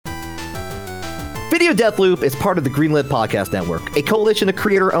Video Deathloop is part of the Greenlit Podcast Network, a coalition of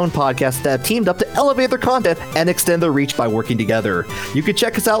creator-owned podcasts that have teamed up to elevate their content and extend their reach by working together. You can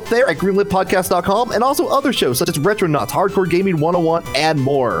check us out there at greenlitpodcast.com and also other shows such as Retronauts, Hardcore Gaming 101, and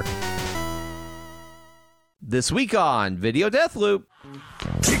more. This week on Video Deathloop.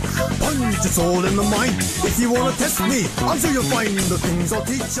 Punch, it's all in the mind. If you want to test me, I'm sure you'll find the things I'll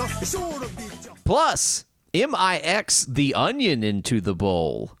teach you. Sure to beat you. Plus, MIX the Onion into the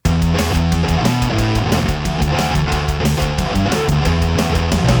bowl.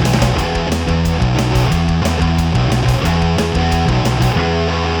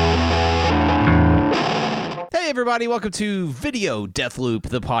 Hey everybody, welcome to Video Deathloop,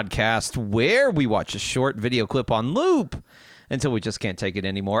 the podcast where we watch a short video clip on loop until we just can't take it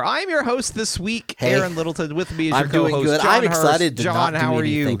anymore. I'm your host this week, Hey. Aaron Littleton. With me is I'm your doing co-host, good. John I'm excited Hurst. to John, not how do are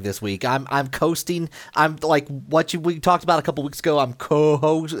anything you? this week. I'm coasting. I'm like what we talked about a couple weeks ago. I'm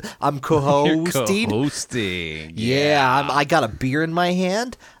co-hosting. You're co-hosting. Yeah, I got a beer in my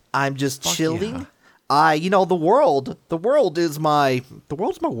hand. I'm just chilling. yeah. The world is my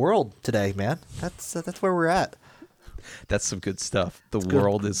world today, man. That's where we're at. That's some good stuff. The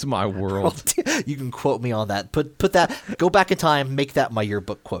world is my world. You can quote me on that. Put that. Go back in time. Make that my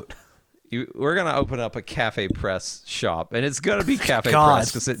yearbook quote. We're going to open up a Cafe Press shop, and it's going to be Cafe God.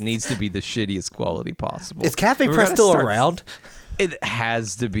 Press because it needs to be the shittiest quality possible. Is Cafe We're Press gonna still start- around? It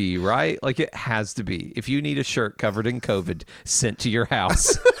has to be, right? Like, it has to be. If you need a shirt covered in COVID sent to your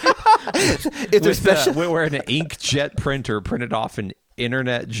house If there's special. we're an inkjet printer printed off an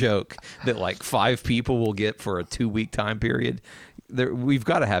internet joke that like 5 people will get for a 2-week time period, we've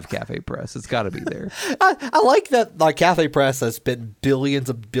got to have Cafe Press. It's got to be there. I like that like Cafe Press has spent billions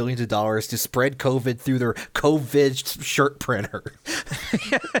of dollars to spread COVID through their COVID shirt printer.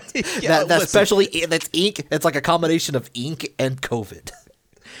 Yeah, That's listen. especially that's ink. It's like a combination of ink and COVID.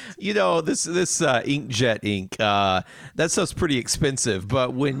 You know, this inkjet ink, that stuff's pretty expensive.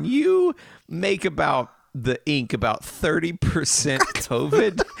 But when you make about the ink about 30%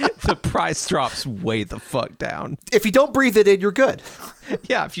 COVID, the price drops way the fuck down. If you don't breathe it in, you're good.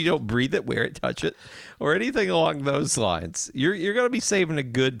 Yeah, if you don't breathe it, wear it, touch it, or anything along those lines, you're going to be saving a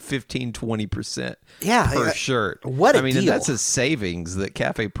good 15-20% per shirt. What a I mean, deal. and that's a savings that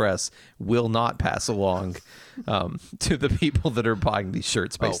Cafe Press will not pass along to the people that are buying these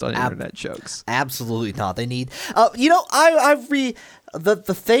shirts based on internet jokes. Absolutely not. They need. The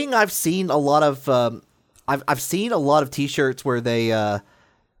thing I've seen a lot of. I've seen a lot of T-shirts where they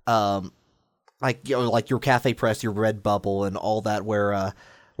like your Cafe Press, your Redbubble, and all that, where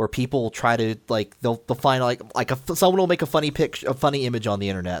people try to like they'll find someone will make a funny image on the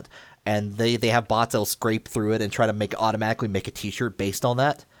internet, and they have bots that'll scrape through it and try to automatically make a T-shirt based on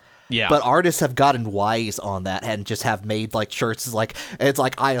that. Yeah, but artists have gotten wise on that and just have made like shirts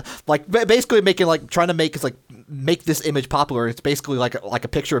basically making like trying to make make this image popular. It's basically like a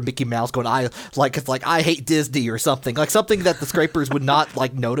picture of Mickey Mouse going I hate Disney or something, like something that the scrapers would not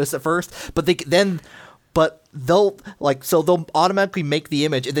like notice at first, but they'll automatically make the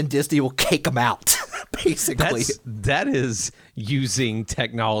image and then Disney will kick them out. Basically, that is using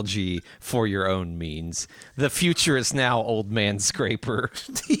technology for your own means. The future is now old man scraper.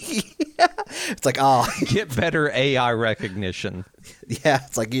 It's like, get better AI recognition. Yeah,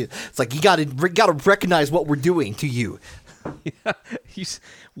 it's like you gotta recognize what we're doing to you. Yeah,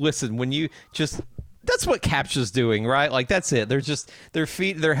 listen, when you just. That's what CAPTCHA's doing, right? Like, that's it.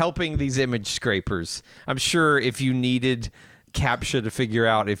 They're helping these image scrapers. I'm sure if you needed CAPTCHA to figure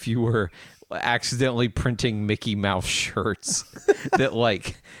out if you were accidentally printing Mickey Mouse shirts, that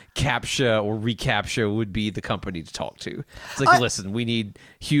like CAPTCHA or reCAPTCHA would be the company to talk to. It's like, listen, we need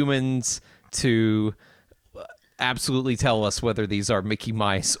humans to absolutely tell us whether these are Mickey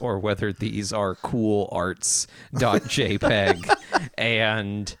Mice or whether these are cool arts.jpg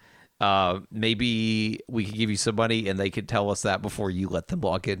and maybe we could give you some money and they could tell us that before you let them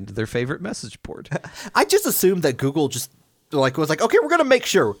log into their favorite message board. I just assumed that Google just was like, okay, we're gonna make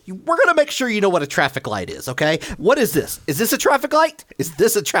sure you know what a traffic light is. Okay, what is this? Is this a traffic light? Is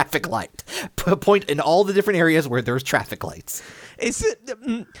this a traffic light? Point in all the different areas where there's traffic lights. Is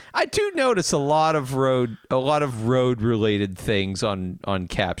it? I do notice a lot of road related things on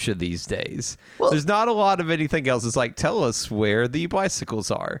CAPTCHA these days. Well, there's not a lot of anything else. It's like, tell us where the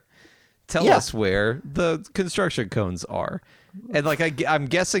bicycles are. Tell us where the construction cones are. And like I'm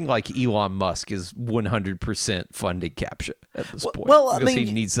guessing like Elon Musk is 100% funding CAPTCHA at this point. Well, I because mean,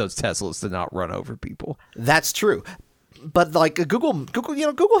 he needs those Teslas to not run over people. That's true. but like Google,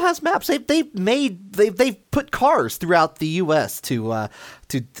 Google has maps. They've put cars throughout the U.S. to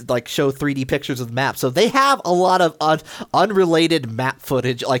like show 3D pictures of maps. So they have a lot of unrelated map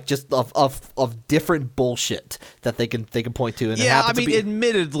footage, like just of different bullshit that they can point to. And yeah, I mean,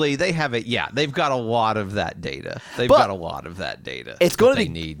 admittedly, they have it. Yeah, they've got a lot of that data. It's going to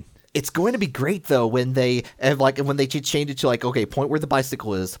need. It's going to be great though when they change it to like, okay, point where the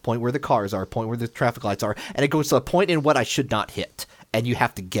bicycle is, point where the cars are, point where the traffic lights are, and it goes to a point in what I should not hit, and you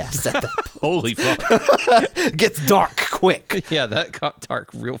have to guess at that point. Holy fuck! It gets dark quick. Yeah, that got dark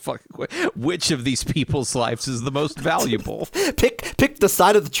real fucking quick. Which of these people's lives is the most valuable? Pick the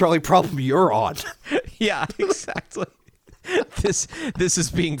side of the trolley problem you're on. Yeah, exactly. This is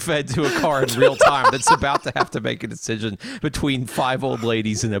being fed to a car in real time that's about to have to make a decision between 5 old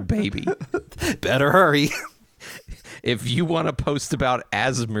ladies and a baby. Better hurry. If you want to post about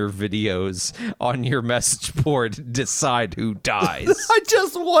asthma videos on your message board, decide who dies. I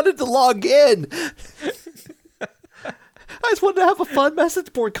just wanted to log in. I just wanted to have a fun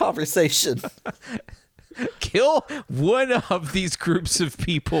message board conversation. Kill one of these groups of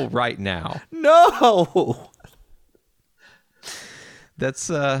people right now. No. That's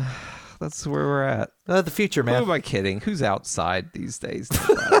where we're at. The future, man. Who am I kidding? Who's outside these days?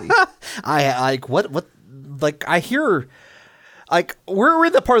 I hear, like, we're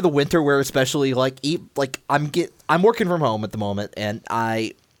in the part of the winter where especially I'm working from home at the moment, and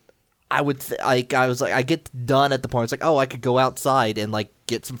I get done at the point it's like, oh, I could go outside and like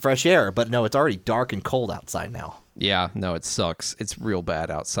get some fresh air, but no, it's already dark and cold outside now. Yeah, no, it sucks. It's real bad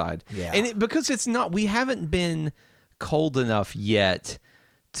outside. Yeah, and because we haven't been cold enough yet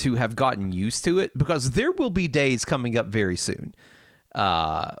to have gotten used to it, because there will be days coming up very soon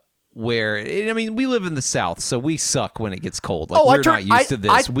where, I mean, we live in the South, so we suck when it gets cold. Like, we're not used to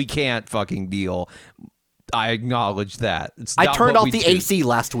this. We can't fucking deal. I acknowledge that. I turned off the AC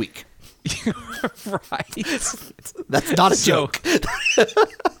last week. Right. That's not a joke.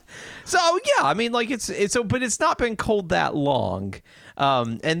 So yeah, I mean, like but it's not been cold that long,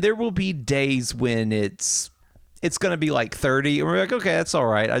 and there will be days when it's going to be like 30, and we're like, okay, that's all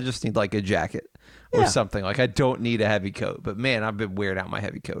right. I just need like a jacket or something. Like, I don't need a heavy coat. But man, I've been wearing out my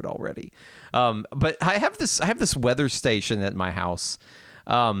heavy coat already. But I have this weather station at my house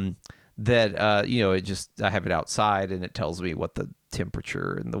that I have it outside, and it tells me what the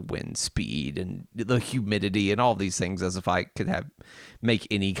temperature and the wind speed and the humidity and all these things, as if I could make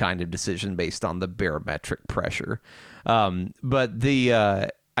any kind of decision based on the barometric pressure. But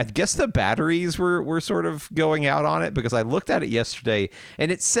I guess the batteries were sort of going out on it, because I looked at it yesterday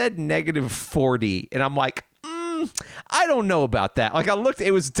and it said -40, and I'm like, I don't know about that. Like, I looked,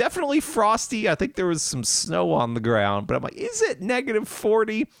 it was definitely frosty. I think there was some snow on the ground, but I'm like, is it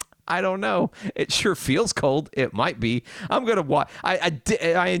 -40? I don't know. It sure feels cold. It might be. I'm gonna watch. I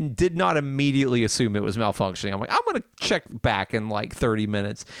did not immediately assume it was malfunctioning. I'm like, I'm gonna check back in like 30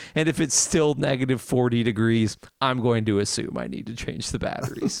 minutes, and if it's still -40 degrees, I'm going to assume I need to change the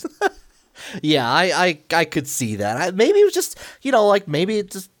batteries. Yeah, I could see that. Maybe it was just,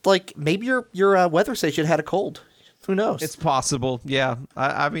 maybe your weather station had a cold. Who knows? It's possible. Yeah.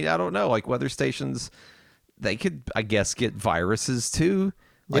 I mean, I don't know. Like, weather stations, they could, I guess, get viruses too.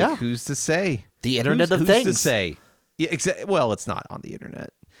 Like, who's to say? The Internet of Things. Who's to say? Yeah, well, it's not on the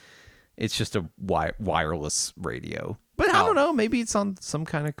internet. It's just a wireless radio. But I don't know. Maybe it's on some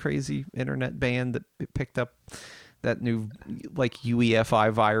kind of crazy internet band that picked up that new, like,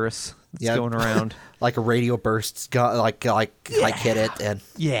 UEFI virus that's going around. Like a radio burst, hit it, and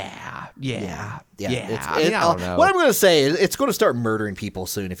yeah. I don't know. What I'm going to say is it's going to start murdering people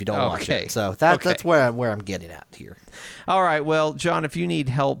soon if you don't watch it. So that's where I'm getting at here. All right, well, John, if you need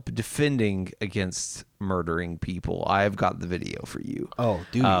help defending against murdering people, I've got the video for you. Oh,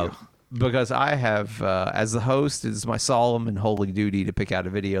 do you? Because I have, as the host, it is my solemn and holy duty to pick out a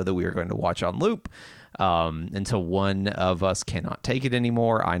video that we are going to watch on loop until one of us cannot take it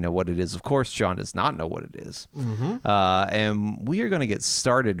anymore. I know what it is, of course. John does not know what it is. Mm-hmm. And we are going to get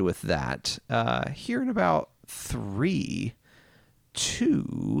started with that here in about 3,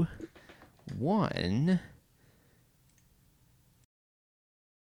 2, 1...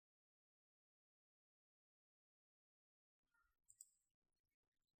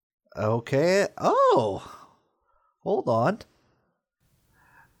 Okay. Oh, hold on.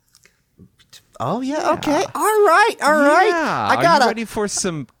 Oh yeah. Okay. All right. Yeah. I got Are you ready for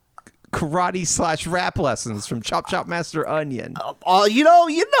some karate/rap lessons from Chop Chop Master Onion? You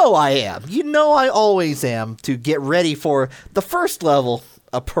know I am. You know I always am, to get ready for the first level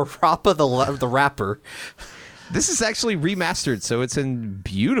of Parappa the Rapper. This is actually remastered, so it's in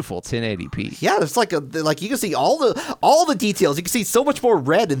beautiful 1080p. Yeah, it's like you can see all the details. You can see so much more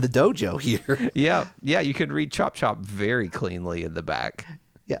red in the dojo here. Yeah, you can read Chop Chop very cleanly in the back.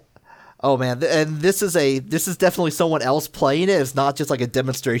 Yeah. Oh man, and this is definitely someone else playing it. It's not just like a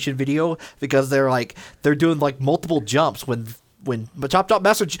demonstration video because they're doing like multiple jumps when Chop Chop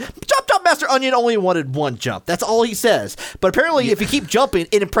Master Onion only wanted one jump. That's all he says. But apparently, if you keep jumping,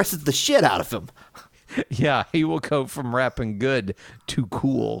 it impresses the shit out of him. Yeah, he will go from rapping good to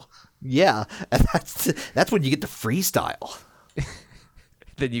cool. Yeah, and that's when you get to freestyle.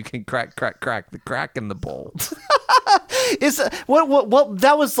 Then you can crack the crack in the bowl. Is what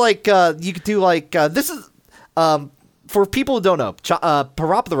that was like? You could do like this is for people who don't know.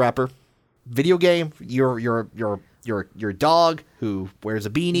 Parappa the Rapper, video game. Your dog who wears a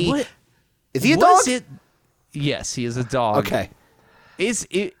beanie. What? Is he a dog? Yes, he is a dog. Okay.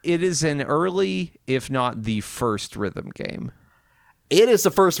 It is an early, if not the first rhythm game. It is the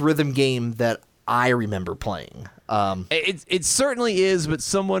first rhythm game that I remember playing. It certainly is, but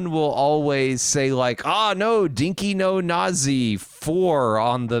someone will always say like, no, Dinky no Nazi 4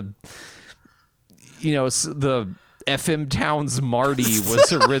 on the, the FM Towns Marty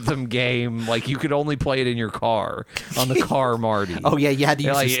was a rhythm game. Like you could only play it in your car on the car Marty. Oh yeah, you had to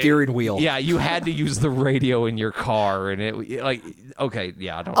use the steering wheel. Yeah, you had to use the radio in your car, and it like okay,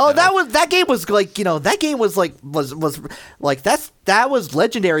 yeah, I don't. Oh, know. that game was like that game was like was like that was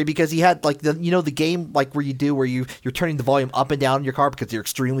legendary because he had like the game like where you're turning the volume up and down in your car because you're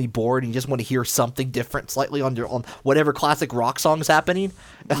extremely bored and you just want to hear something different slightly on whatever classic rock song is happening.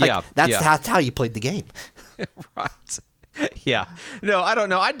 Like, that's how you played the game. Right. Yeah. No, I don't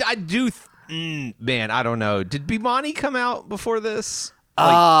know. I do. Man, I don't know. Did Bimani come out before this?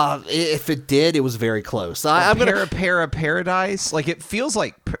 If it did, it was very close. I'm gonna Paradise. Like it feels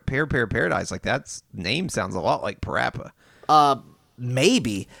like Paradise. Like that name sounds a lot like Parappa.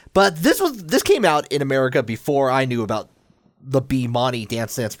 Maybe, but this came out in America before I knew about the Bimani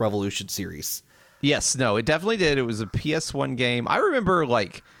Dance Dance Revolution series. Yes. No, it definitely did. It was a PS1 game. I remember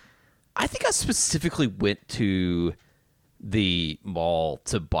I think I specifically went to the mall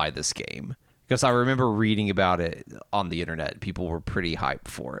to buy this game because I remember reading about it on the internet. People were pretty hyped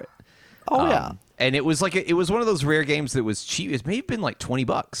for it. Oh yeah, and it was it was one of those rare games that was cheap. It may have been like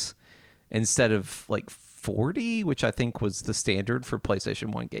 $20 instead of like 40, which I think was the standard for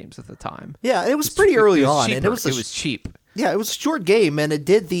PlayStation 1 games at the time. Yeah, it was pretty early on, cheaper. and it was cheap. Yeah, it was a short game, and it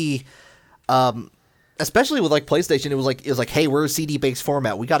did the especially with like PlayStation, it was like, hey, we're a CD-based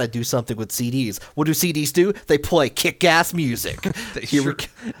format. We got to do something with CDs. What do CDs do? They play kick-ass music. They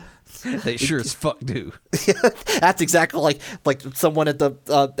sure as fuck do. That's exactly like someone at the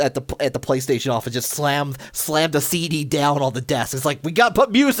PlayStation office just slammed a CD down on the desk. It's like, we got to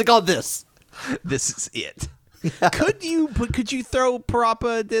put music on this. This is it. Yeah. Could you throw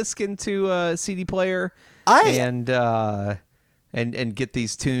Parappa disc into a CD player and get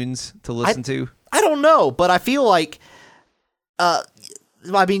these tunes to listen to? I don't know, but I feel like, I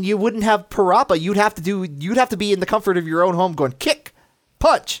mean, you wouldn't have Parappa. You'd have to be in the comfort of your own home, going kick,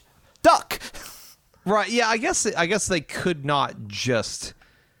 punch, duck. Right? Yeah, I guess they could not just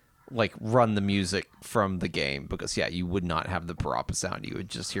like run the music from the game because you would not have the Parappa sound. You would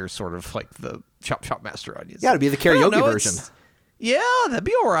just hear sort of like the Chop Chop Master Onions. Yeah, it'd be the karaoke version. Yeah, that'd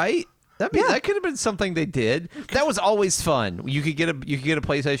be all right. That could have been something they did. That was always fun. You could get a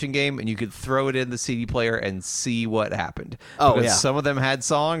PlayStation game and you could throw it in the CD player and see what happened. Oh, because yeah. some of them had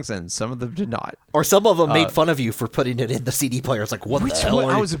songs and some of them did not. Or some of them made fun of you for putting it in the CD player. It's like, what the hell?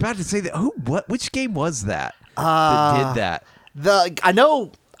 I was about to say that. Which game was that that did that? I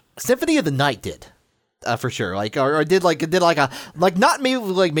know Symphony of the Night did. For sure, or did not maybe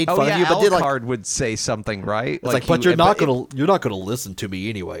like made fun of you, but did like Alucard would say something, right? It's like but you're not gonna listen to me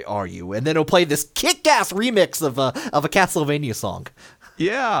anyway, are you? And then it'll play this kick-ass remix of a Castlevania song.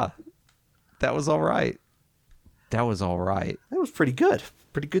 Yeah, that was all right. That was pretty good.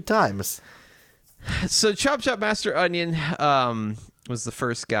 Pretty good times. So Chop Chop Master Onion was the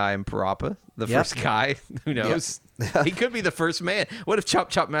first guy in Parappa. First guy. Who knows? Yep. He could be the first man. What if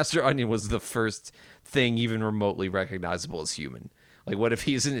Chop Chop Master Onion was the first thing even remotely recognizable as human? Like, what if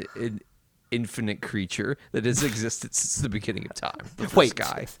he's an infinite creature that has existed since the beginning of time? The first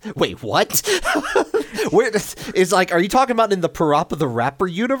guy. Wait, what? Where is are you talking about in the Parappa the Rapper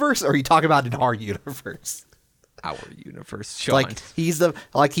universe, or are you talking about in our universe? Our universe, Sean. He's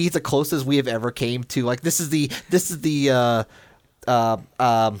the closest we have ever came to. Like, this is the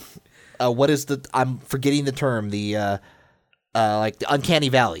what is the? I'm forgetting the term. The the Uncanny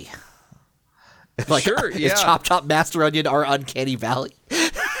Valley. Sure, yeah. Is Chop Chop Master Onion our Uncanny Valley?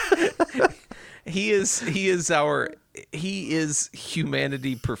 He is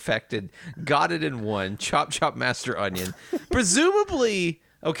humanity perfected. Got it in one. Chop chop Master Onion. Presumably,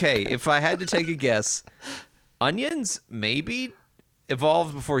 okay, if I had to take a guess, onions maybe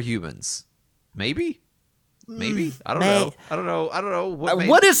evolved before humans. Maybe. I don't know. I don't know.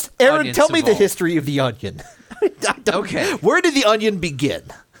 What is Aaron? Onions Tell me the evolve? history of the onion. Okay. Where did the onion begin?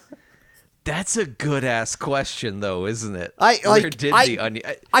 That's a good ass question, though, isn't it? Where did the onion?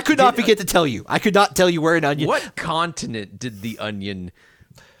 I could not begin to tell you. I could not tell you where an onion. What continent did the onion?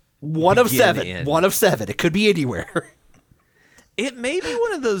 One of begin seven. in? One of seven. It could be anywhere. It may be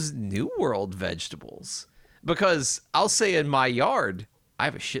one of those New World vegetables, because I'll say in my yard, I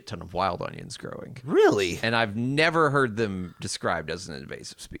have a shit ton of wild onions growing, Really? and I've never heard them described as an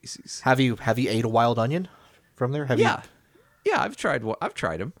invasive species. Have you ate a wild onion from there? Yeah, I've tried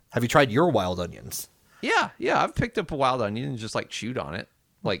them. Have you tried your wild onions? Yeah, I've picked up a wild onion and just like chewed on it.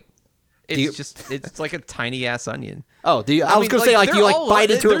 Like it's like a tiny ass onion. Oh, I was gonna say like you like bite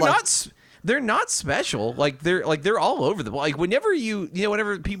into it. They're not special. They're all over the like whenever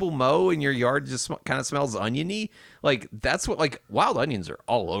whenever people mow and your yard just kind of smells oniony. Like that's what like wild onions are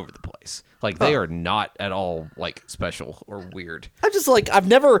all over the place. Like they are not at all like special or weird. I'm just like I've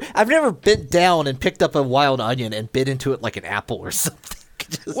never bent down and picked up a wild onion and bit into it like an apple or something.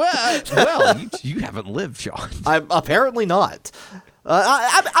 Well, you haven't lived, John. I'm apparently not.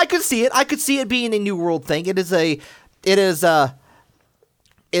 I could see it. I could see it being a New World thing. It's a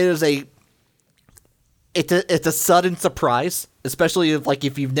sudden surprise, especially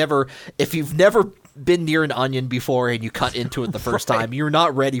if you've never been near an onion before and you cut into it the first time. You're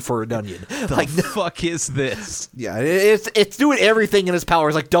not ready for an onion. The fuck is this? Yeah, it's doing everything in its power.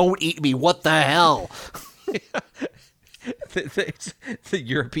 It's like, don't eat me. What the hell? The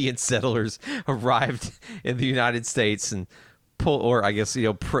European settlers arrived in the United States and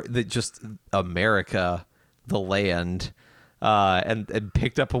just America, the land, and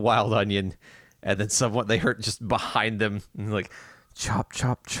picked up a wild onion, and then they heard just behind them and like chop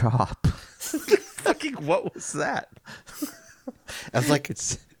chop chop. Fucking what was that? I was like,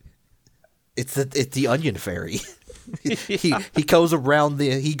 it's the onion fairy. he goes around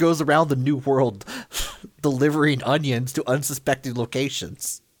the New World delivering onions to unsuspected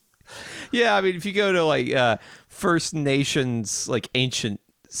locations. Yeah, I mean, if you go to like First Nations, like ancient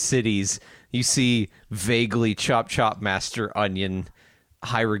cities, you see vaguely chop chop Master Onion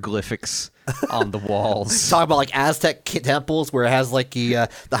hieroglyphics on the walls. Talking about like Aztec temples where it has like the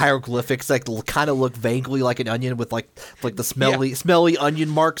hieroglyphics like kind of look vaguely like an onion with like the smelly onion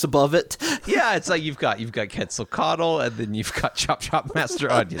marks above it. Yeah, it's like you've got Quetzalcoatl and then you've got chop chop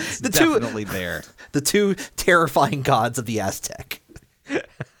Master Onions. Definitely there. The two terrifying gods of the Aztec.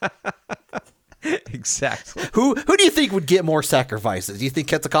 Exactly. Who do you think would get more sacrifices? Do you think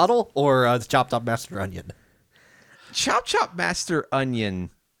Quetzalcoatl or the chopped up Master Onion? Chop chop Master Onion.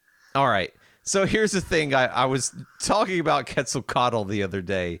 All right. So here's the thing. I was talking about Quetzalcoatl the other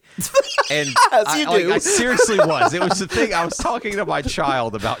day, and I seriously was. It was the thing. I was talking to my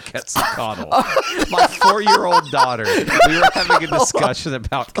child about Quetzalcoatl, my 4-year-old daughter. We were having a discussion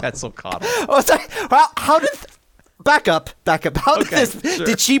about Quetzalcoatl. Oh, sorry. How did? Back up. How did this? Sure.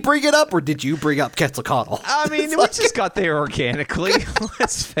 Did she bring it up, or did you bring up Quetzalcoatl? I mean, we just got there organically.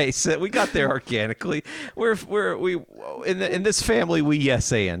 Let's face it, we got there organically. We in this family we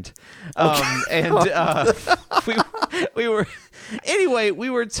yes and we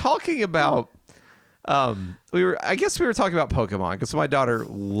were talking about we were talking about Pokemon because my daughter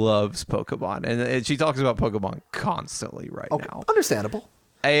loves Pokemon and she talks about Pokemon constantly now. Understandable.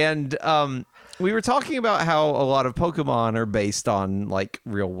 And we were talking about how a lot of Pokemon are based on like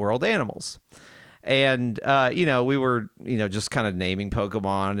real world animals. And, we were, just kind of naming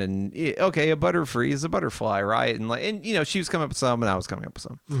Pokemon and okay, a Butterfree is a butterfly, right? And she was coming up with some and I was coming up with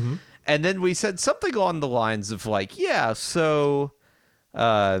some. Mm-hmm. And then we said something along the lines of like, yeah, so,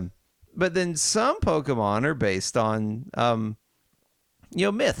 but then some Pokemon are based on,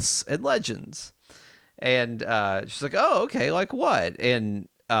 myths and legends. And she's like, oh, okay, like what? And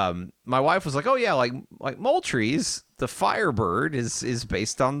my wife was like, oh yeah, like Moltres, the Firebird is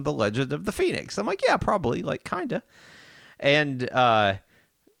based on the legend of the Phoenix. I'm like, yeah, probably, like kinda. And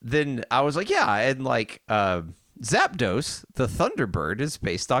then I was like, yeah, and like Zapdos, the Thunderbird, is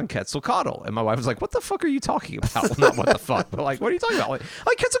based on Quetzalcoatl. And my wife was like, what the fuck are you talking about? Well, not what the fuck, but like, what are you talking about?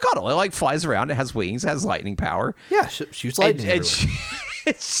 Like Quetzalcoatl, it like flies around, it has wings, it has lightning power. Yeah, shoots lightning everywhere.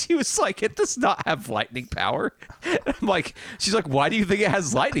 She was like, it does not have lightning power. I'm like, she's like, why do you think it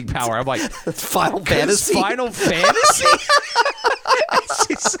has lightning power? I'm like, Final Fantasy. Final Fantasy?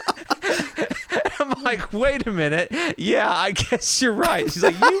 I'm like, wait a minute. Yeah, I guess you're right. She's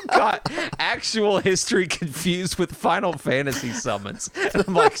like, you got actual history confused with Final Fantasy summons. And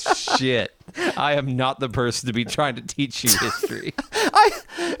I'm like, shit. I am not the person to be trying to teach you history.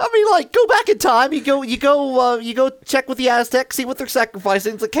 I mean, like, go back in time. You go check with the Aztecs, see what they're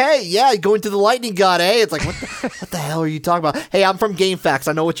sacrificing. It's like, hey, yeah, you go into the lightning god, eh? It's like, what the hell are you talking about? Hey, I'm from GameFAQs.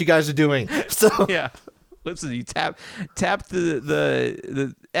 I know what you guys are doing. So Yeah. Listen, you tap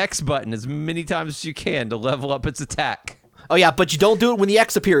the X button as many times as you can to level up its attack. oh yeah, but you don't do it when the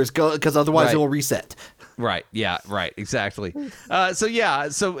X appears, because otherwise Right. it will reset. Right. Yeah. Right. Exactly.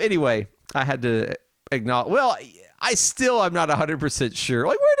 So anyway, I had to acknowledge. Well, I'm not 100% sure.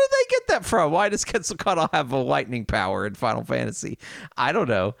 Like, where did they get that from? Why does Quetzalcoatl have a lightning power in Final Fantasy? I don't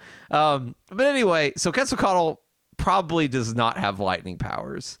know. But anyway, so Quetzalcoatl probably does not have lightning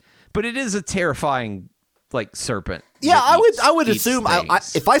powers, but it is a terrifying, like, serpent. Yeah, that I would eats assume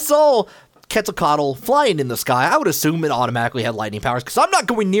things. if I saw Quetzalcoatl flying in the sky, I would assume it automatically had lightning powers because I'm not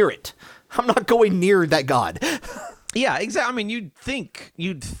going near it. I'm not going near that god. Yeah, exactly. I mean, you'd think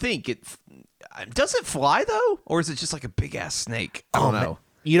it. Does it fly though, or is it just like a big ass snake? I don't know.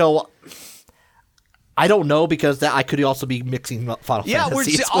 You know, I don't know because I could also be mixing up Final Yeah,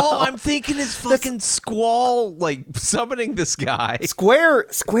 Fantasy as well. all I'm thinking is fucking Squall, like summoning this guy.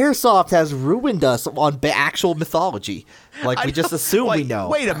 Squaresoft has ruined us on actual mythology. Like, we just assume we Like, know.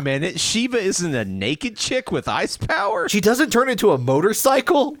 Wait a minute, Shiva isn't a naked chick with ice power? She doesn't turn into a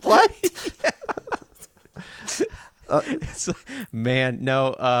motorcycle? What? Man,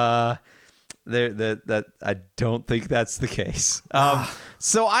 no. That I don't think that's the case.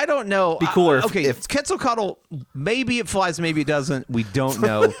 So I don't know. Be cooler if Quetzalcoatl, maybe it flies, maybe it doesn't. We don't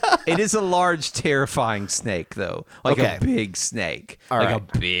know. It is a large, terrifying snake, though. Like Okay. a big snake. All like right.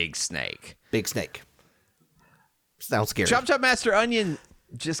 a big snake. Big snake. Sounds scary. Chop Chop Master Onion,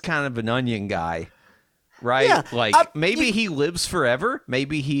 just kind of an onion guy. Right? Yeah, Like, maybe he lives forever.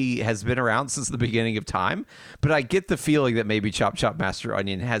 Maybe he has been around since the beginning of time. But I get the feeling that maybe Chop Chop Master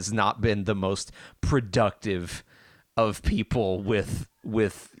Onion has not been the most productive of people with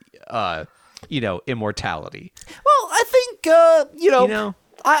immortality. Well, I think,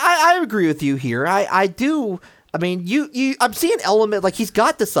 I agree with you here. I do. I mean, I'm seeing element, like, he's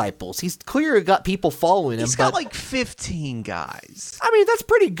got disciples. He's clearly got people following him. He's got like 15 guys. I mean, that's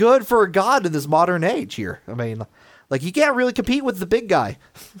pretty good for a god in this modern age here. I mean, like, you can't really compete with the big guy.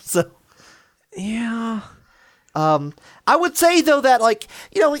 So, Yeah. I would say, though, that, like,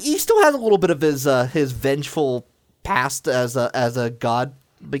 he still has a little bit of his vengeful past as a god.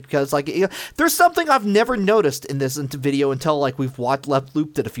 Because, like, there's something I've never noticed in this video until, like, we've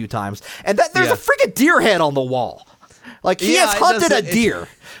looped it a few times. And that there's a freaking deer head on the wall. Like, he has hunted a deer.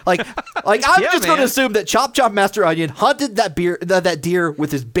 Like I'm just going to assume that Chop Chop Master Onion hunted that deer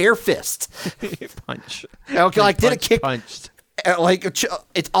with his bare fist. Punch. Okay, like, did a kick. Punched. Like,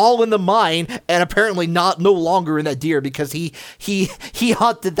 it's all in the mind, and apparently no longer in that deer because he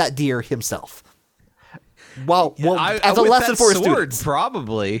hunted that deer himself. Well, as a lesson for his students.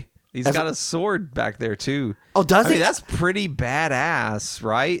 Probably. He's got a sword back there too. Oh, does he? I mean, that's pretty badass,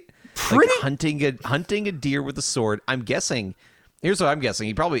 right? Pretty like hunting a deer with a sword. I'm guessing. Here's what I'm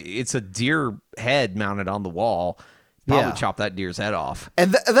guessing. It's a deer head mounted on the wall. Probably chop that deer's head off.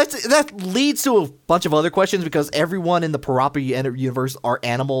 And that leads to a bunch of other questions because everyone in the Parappa universe are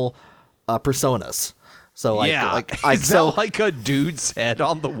animal personas. So like, is that like a dude's head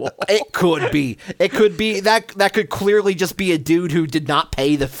on the wall? It could be. It could be that could clearly just be a dude who did not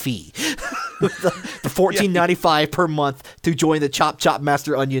pay the fee, the $14.95 per month to join the Chop Chop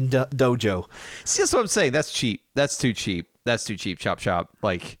Master Onion dojo. See, that's what I'm saying. That's cheap. That's too cheap. That's too cheap. Chop Chop.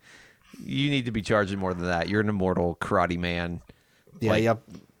 Like, you need to be charging more than that. You're an immortal karate man. Yeah, like, yeah.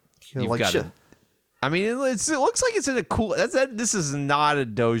 You've like got shit. to. I mean, it looks like it's in a cool. This is not a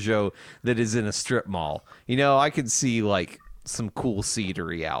dojo that is in a strip mall. I could see like some cool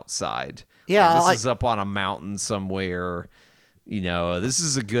scenery outside. Yeah, like, this is up on a mountain somewhere. This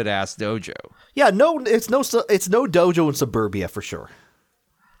is a good ass dojo. Yeah, no, it's no dojo in suburbia for sure.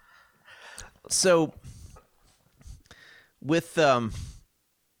 So, with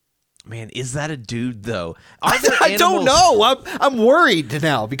man, is that a dude though? I don't know. I'm worried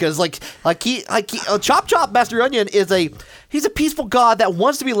now because Chop Chop Master Onion he's a peaceful god that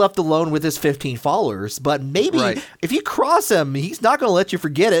wants to be left alone with his 15 followers, but maybe if you cross him, he's not going to let you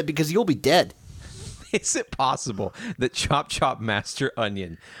forget it because you'll be dead. Is it possible that Chop Chop Master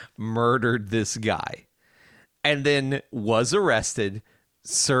Onion murdered this guy and then was arrested,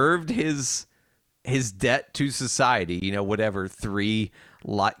 served his debt to society, whatever, three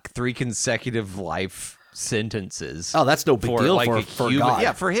consecutive life sentences. Oh, that's no big deal like a for human. God.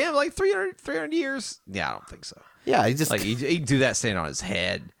 Yeah, for him, like 300 years. Yeah, I don't think so. Yeah, he just Like he'd do that standing on his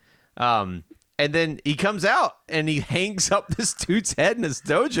head. And then he comes out and he hangs up this dude's head in his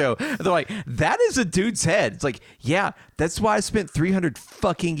dojo. And they're like, that is a dude's head. It's like, yeah, that's why I spent 300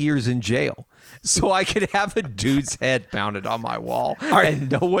 fucking years in jail. So I could have a dude's head mounted on my wall.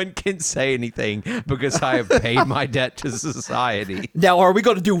 And no one can say anything because I have paid my debt to society. Now, are we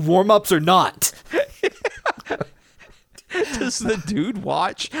going to do warm-ups or not? Does the dude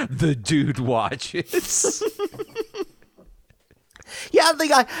watch? The dude watches. Yeah, I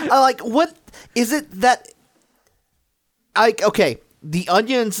think I like, what is it that, like, okay, the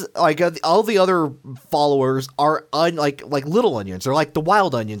onions, like, all the other followers are like little onions. They're like the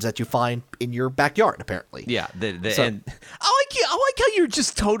wild onions that you find in your backyard, apparently. Yeah, and I like how you're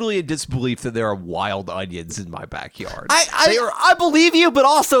just totally in disbelief that there are wild onions in my backyard. I believe you, but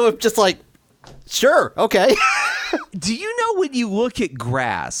also I'm just like, sure, okay. Do you know when you look at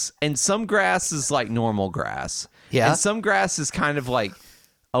grass, and some grass is like normal grass, yeah, and some grass is kind of like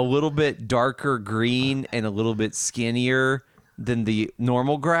a little bit darker green and a little bit skinnier than the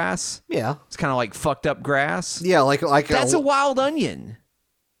normal grass? Yeah, it's kind of like fucked up grass. Yeah, like that's a wild onion.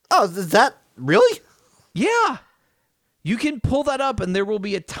 Oh, is that really? Yeah, you can pull that up, and there will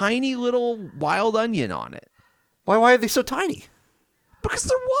be a tiny little wild onion on it. Why are they so tiny? Because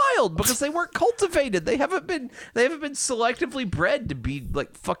they're wild. Because they weren't cultivated. They haven't been selectively bred to be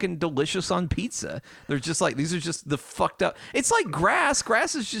like fucking delicious on pizza. They're just like, these are just the fucked up. It's like grass.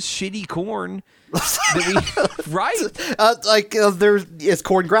 Grass is just shitty corn. Right? It's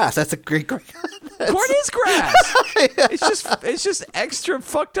corn grass. That's a great. Corn is grass. It's just extra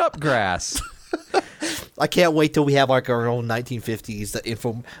fucked up grass. I can't wait till we have like our own 1950s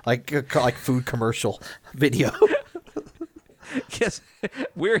info like food commercial video. Yes,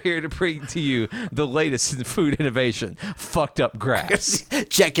 we're here to bring to you the latest in food innovation, fucked up grass.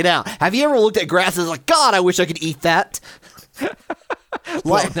 Check it out. Have you ever looked at grass and like, God, I wish I could eat that?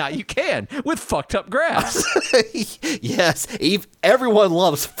 Well, now you can with fucked up grass. Yes, everyone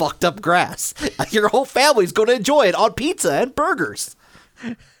loves fucked up grass. Your whole family's going to enjoy it on pizza and burgers.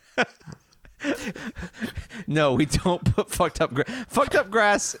 No, we don't put fucked up grass. Fucked up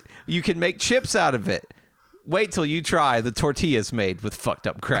grass, you can make chips out of it. Wait till you try the tortillas made with fucked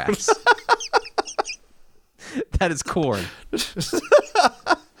up grass. That is corn. I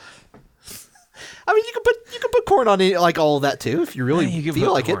mean, you can put corn on it, like all of that too, if you really you can feel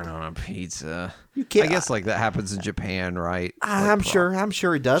put like corn it. on a pizza. You can't. I guess like that happens in Japan, right? I'm sure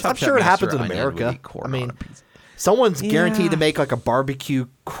it does. I'm Chop sure it happens in Master Onion would America. eat corn I mean, on a pizza. someone's guaranteed Yeah. to make like a barbecue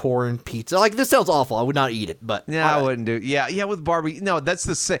corn pizza. Like, this sounds awful. I would not eat it, but Yeah, I wouldn't do. Yeah, with barbecue. No, that's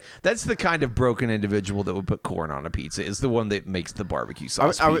the kind of broken individual that would put corn on a pizza. Is the one that makes the barbecue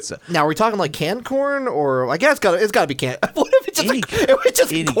sauce pizza. Now, are we talking like canned corn, or like, yeah, it's got to be canned? What if it's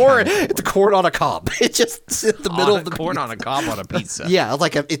just Any corn? kind of corn. It's corn on a cob. It's just in the middle of the corn pizza. on a cob on a pizza. Yeah,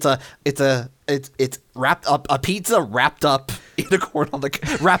 like it's wrapped up, a pizza wrapped up in a corn on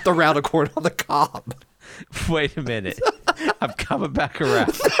the wrapped around a corn on the cob. Wait a minute. I'm coming back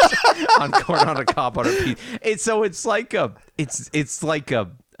around on corn on a cob on a pizza. It's like a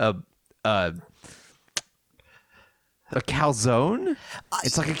calzone.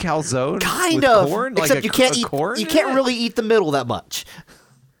 It's like a calzone, Kind with of, corn, except like you can't eat. corn You in can't it? really eat the middle that much.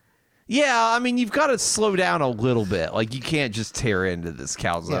 Yeah, I mean, you've got to slow down a little bit. Like, you can't just tear into this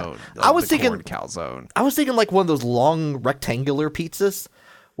calzone. Yeah. I was the thinking corn calzone. I was thinking like one of those long rectangular pizzas,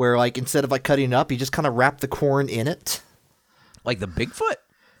 where like instead of like cutting it up, you just kind of wrap the corn in it. Like the Bigfoot?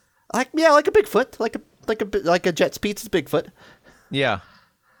 Like a Bigfoot, like a Jets Pizza's Bigfoot. Yeah.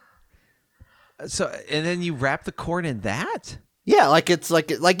 So, and then you wrap the corn in that? Yeah, like it's like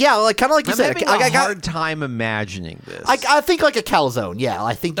kind of like you I'm said. having a hard time imagining this. I think like a calzone. Yeah,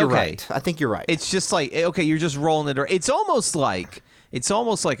 I think you're Okay. right. I think you're right. It's just like, okay, you're just rolling it around. It's almost like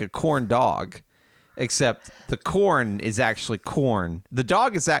a corn dog, except the corn is actually corn. The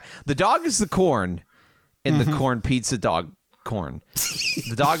dog is the corn in the corn pizza dog corn.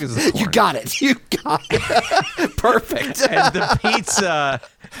 The dog is the corn. You got it. Perfect. And the pizza,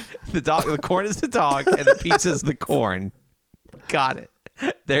 the corn is the dog, and the pizza is the corn. Got it.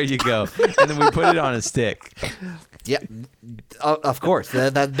 There you go. And then we put it on a stick. Yeah, of course.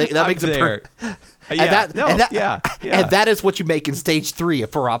 That makes it there. perfect. Yeah. And that is what you make in stage 3 of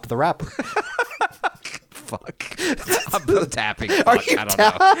Parappa the Rapper. Fuck. I'm tapping. Fuck. Are you I don't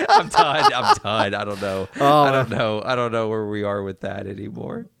know. I'm done. I don't know. I don't know where we are with that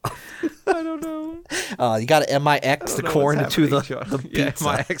anymore. I don't know. You got to MIX the corn into the pizza. Yeah,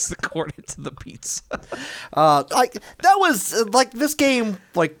 MIX the corn into the pizza. Like that was like this game.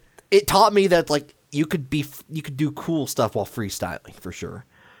 Like it taught me that like you could do cool stuff while freestyling for sure.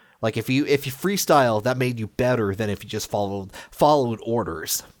 Like if you freestyle, that made you better than if you just followed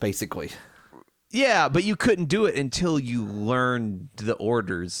orders, basically. Yeah, but you couldn't do it until you learned the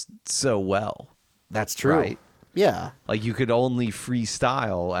orders so well. That's true. Right? Yeah. Like you could only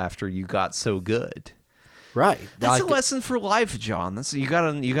freestyle after you got so good. Right. That's a lesson for life, John. That's you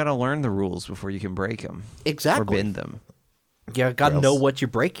gotta learn the rules before you can break them. Exactly. Or bend them. You gotta know what you're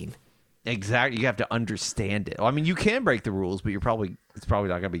breaking. Exactly. You have to understand it. Well, I mean, you can break the rules, but it's probably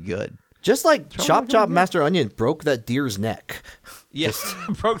not gonna be good. Just like Chop Master Onion broke that deer's neck. Yes,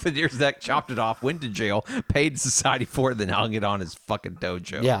 broke the deer's neck, chopped it off, went to jail, paid society for it, then hung it on his fucking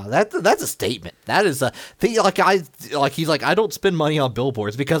dojo. Yeah, that's a statement. That is a thing. He's like, I don't spend money on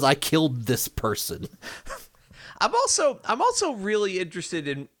billboards because I killed this person. I'm also really interested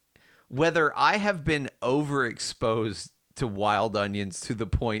in whether I have been overexposed to wild onions to the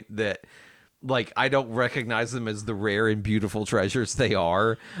point that, like, I don't recognize them as the rare and beautiful treasures they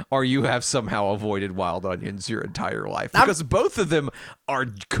are, or you have somehow avoided wild onions your entire life. Because both of them are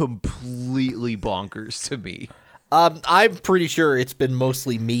completely bonkers to me. I'm pretty sure it's been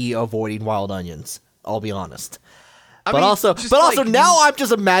mostly me avoiding wild onions. I'll be honest. But also now I'm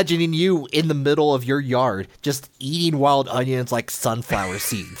just imagining you in the middle of your yard just eating wild onions like sunflower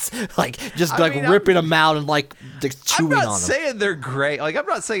seeds. Like just ripping them out and like chewing on them. I'm not saying they're great. Like I'm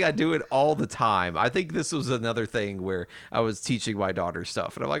not saying I do it all the time. I think this was another thing where I was teaching my daughter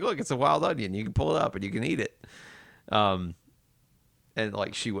stuff and I'm like, look, it's a wild onion. You can pull it up and you can eat it. And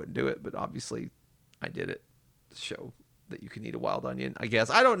like she wouldn't do it, but obviously I did it to show that you can eat a wild onion. I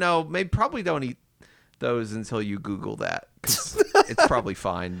guess. I don't know. Probably don't eat those until you Google that, 'cause it's probably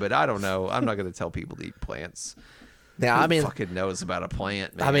fine, but I don't know. I'm not going to tell people to eat plants. Yeah, Who fucking knows about a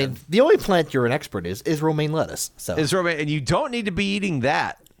plant, man? I mean, the only plant you're an expert is romaine lettuce. So is romaine, and you don't need to be eating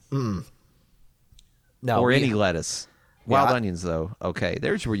that. No, or any lettuce. Wild onions, though. Okay,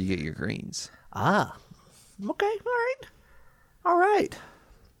 there's where you get your greens. Ah, okay, all right.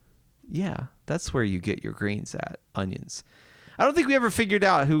 Yeah, that's where you get your greens at. Onions. I don't think we ever figured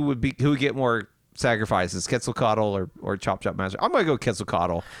out who would get more sacrifices, Quetzalcoatl or Chop Master. I'm gonna go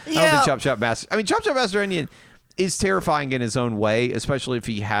Quetzalcoatl. Yeah. I don't think Chop Master. I mean, Chop Master Onion is terrifying in his own way, especially if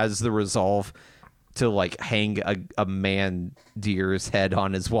he has the resolve to like hang a man deer's head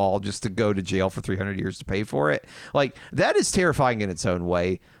on his wall just to go to jail for 300 years to pay for it. Like that is terrifying in its own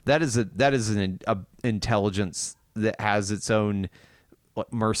way. That is an intelligence that has its own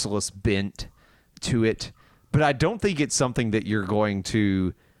merciless bent to it. But I don't think it's something that you're going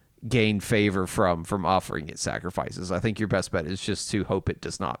to gain favor from offering it sacrifices. I think your best bet is just to hope it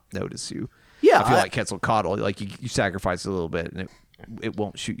does not notice you. Yeah, I feel like Quetzalcoatl, like you sacrifice a little bit and it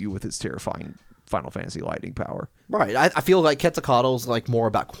won't shoot you with its terrifying Final Fantasy lightning power. Right. I feel like Quetzalcoatl's like more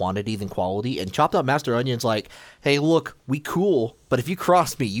about quantity than quality, and Chopped Up Master Onion's like, hey, look, we cool, but if you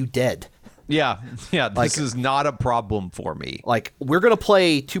cross me, you dead. Yeah. This is not a problem for me. Like, we're going to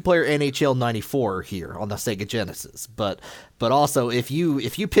play two-player NHL 94 here on the Sega Genesis, but also, if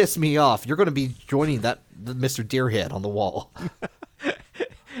you piss me off, you're going to be joining the Mr. Deerhead on the wall.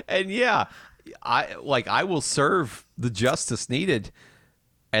 And yeah, I will serve the justice needed,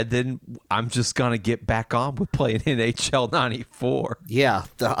 and then I'm just going to get back on with playing NHL 94. Yeah,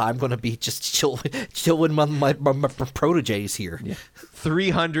 I'm going to be just chilling my proteges here. Yeah.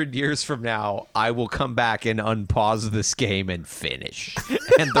 300 years from now, I will come back and unpause this game and finish.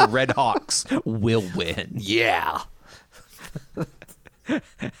 And the Red Hawks will win. Yeah.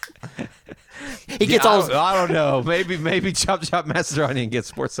 He gets I don't know. Maybe Chop Master Onion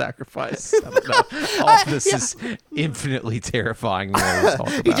gets more sacrifice. I don't know. All this is infinitely terrifying.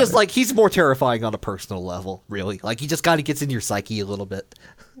 He just he's more terrifying on a personal level, really. Like he just kind of gets in your psyche a little bit.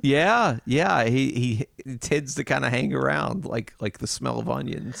 Yeah. He tends to kind of hang around like the smell of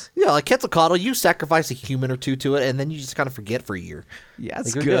onions. Yeah, like Quetzalcoatl, you sacrifice a human or two to it, and then you just kind of forget for a year. Yeah,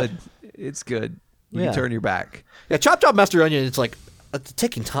 it's good. It's good. You can turn your back. Yeah, Chop Master Onion, it's like a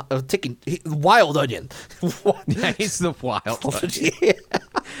ticking wild onion. Yeah, he's the wild onion. Yeah.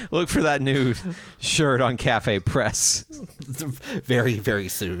 Look for that new shirt on Cafe Press. Very, very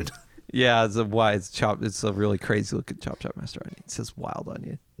soon. Yeah, it's a really crazy looking Chop Master Onion. It says wild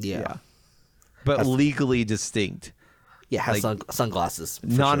onion. Yeah. But legally distinct. Yeah, has sunglasses.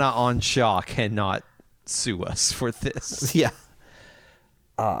 Nana on Shaw cannot sue us for this. Yeah.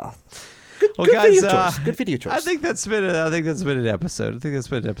 Good guys, video choice. I think that's been an episode. I think that's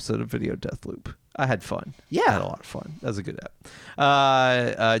been an episode of Video Deathloop. I had fun. Yeah, I had a lot of fun. That was a good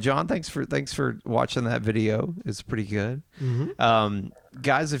app. John, thanks for watching that video. It's pretty good. Mm-hmm.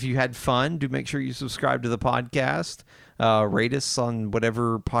 Guys, if you had fun, do make sure you subscribe to the podcast. Rate us on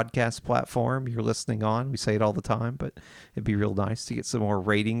whatever podcast platform you're listening on. We say it all the time, but it'd be real nice to get some more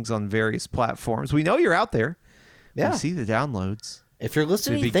ratings on various platforms. We know you're out there. Yeah. We see the downloads. If you're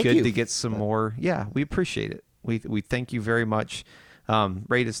listening, It'd be thank good you. to get some more. Yeah, we appreciate it. We thank you very much.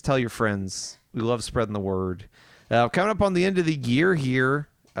 Rate us, tell your friends. We love spreading the word. Coming up on the end of the year here,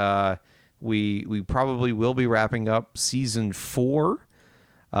 we probably will be wrapping up season 4,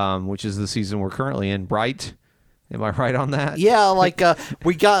 which is the season we're currently in, right? Am I right on that? Yeah, like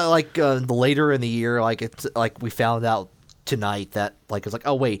we got like later in the year, like it's like we found out tonight that like it's like,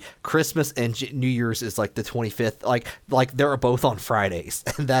 oh wait, Christmas and New Year's is like the 25th. Like they're both on Fridays,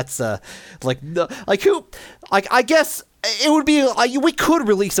 and that's I guess. It would be we could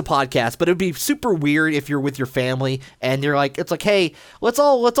release a podcast, but it would be super weird if you're with your family and you're like, it's like, hey, let's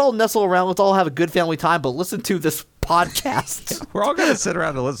all nestle around, let's all have a good family time, but listen to this podcast. We're all going to sit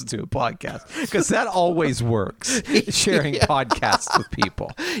around and listen to a podcast because that always works. Sharing podcasts with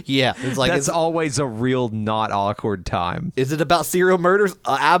people. Yeah, it's like that's always a real not awkward time. Is it about serial murders?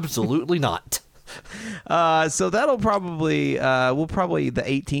 Absolutely not. So that'll probably the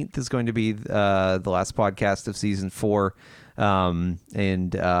 18th is going to be the last podcast of season 4,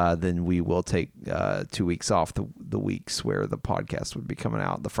 and then we will take 2 weeks off the weeks where the podcast would be coming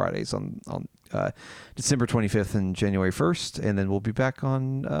out, the Fridays on December 25th and January 1st, and then we'll be back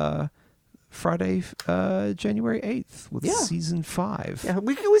on Friday, January 8th with season 5. Yeah,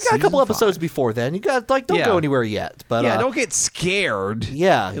 we got a couple episodes before then. You got don't go anywhere yet. But don't get scared.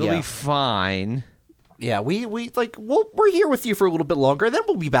 Yeah, it'll be fine. Yeah, we're here with you for a little bit longer, and then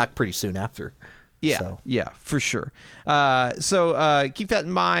we'll be back pretty soon after. Yeah, for sure. So keep that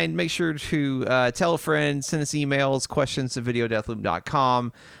in mind. Make sure to tell a friend, send us emails,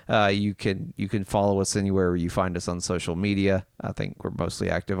 questions@videodeathloop.com. You can follow us anywhere you find us on social media. I think we're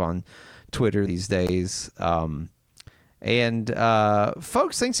mostly active on Twitter these days. And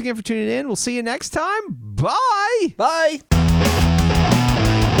folks, thanks again for tuning in. We'll see you next time. Bye. Bye.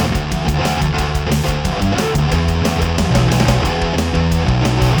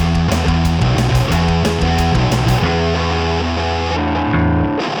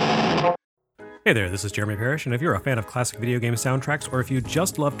 Hey there, this is Jeremy Parrish, and if you're a fan of classic video game soundtracks, or if you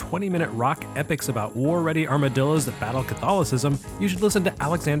just love 20-minute rock epics about war-ready armadillos that battle Catholicism, you should listen to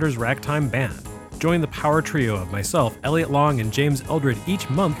Alexander's Ragtime Band. Join the power trio of myself, Elliot Long, and James Eldred each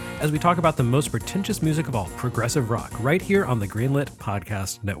month as we talk about the most pretentious music of all, progressive rock, right here on the Greenlit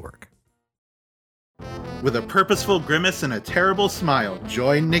Podcast Network. With a purposeful grimace and a terrible smile,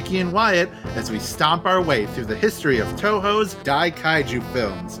 join Nikki and Wyatt as we stomp our way through the history of Toho's Daikaiju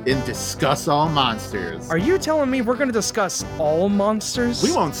films in Discuss All Monsters. Are you telling me we're going to discuss all monsters?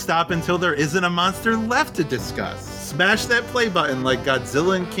 We won't stop until there isn't a monster left to discuss. Smash that play button like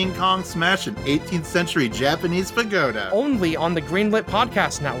Godzilla and King Kong smash an 18th century Japanese pagoda. Only on the Greenlit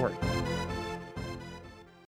Podcast Network.